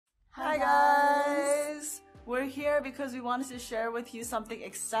Hi guys! We're here because we wanted to share with you something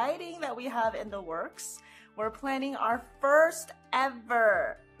exciting that we have in the works. We're planning our first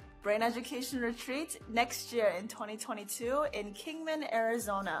ever brain education retreat next year in 2022 in Kingman,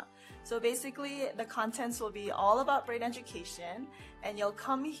 Arizona. So basically the contents will be all about brain education, and you'll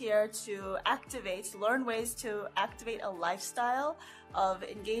come here to learn ways to activate a lifestyle of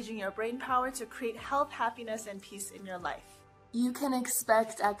engaging your brain power to create health, happiness, and peace in your life. You can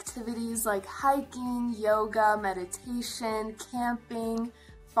expect activities like hiking, yoga, meditation, camping,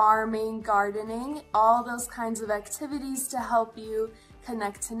 farming, gardening, all those kinds of activities to help you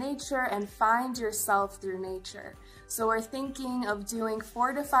connect to nature and find yourself through nature. So we're thinking of doing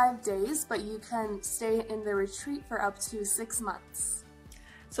 4 to 5 days, but you can stay in the retreat for up to 6 months.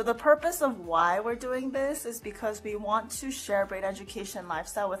 So the purpose of why we're doing this is because we want to share brain education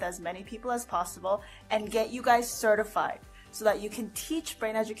lifestyle with as many people as possible and get you guys certified so that you can teach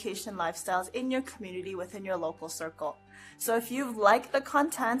brain education lifestyles in your community within your local circle. So if you've liked the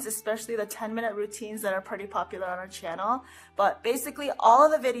content, especially the 10-minute routines that are pretty popular on our channel, but basically all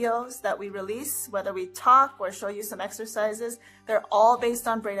of the videos that we release, whether we talk or show you some exercises, they're all based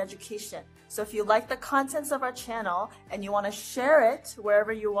on brain education. So if you like the contents of our channel and you want to share it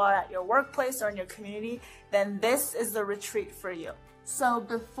wherever you are at your workplace or in your community, then this is the retreat for you. So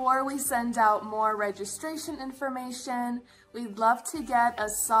before we send out more registration information, we'd love to get a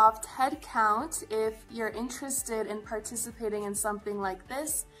soft head count if you're interested in participating in something like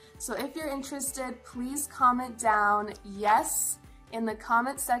this. So if you're interested, please comment down yes in the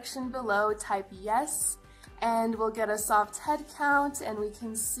comment section below, type yes, and we'll get a soft head count and we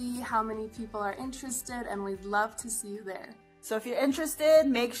can see how many people are interested, and we'd love to see you there. So if you're interested,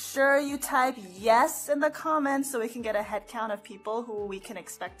 make sure you type yes in the comments so we can get a head count of people who we can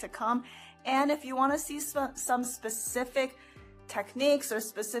expect to come. And if you want to see some specific techniques or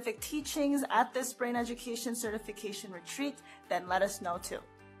specific teachings at this brain education certification retreat, then let us know too.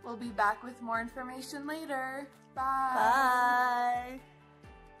 We'll be back with more information later. Bye. Bye.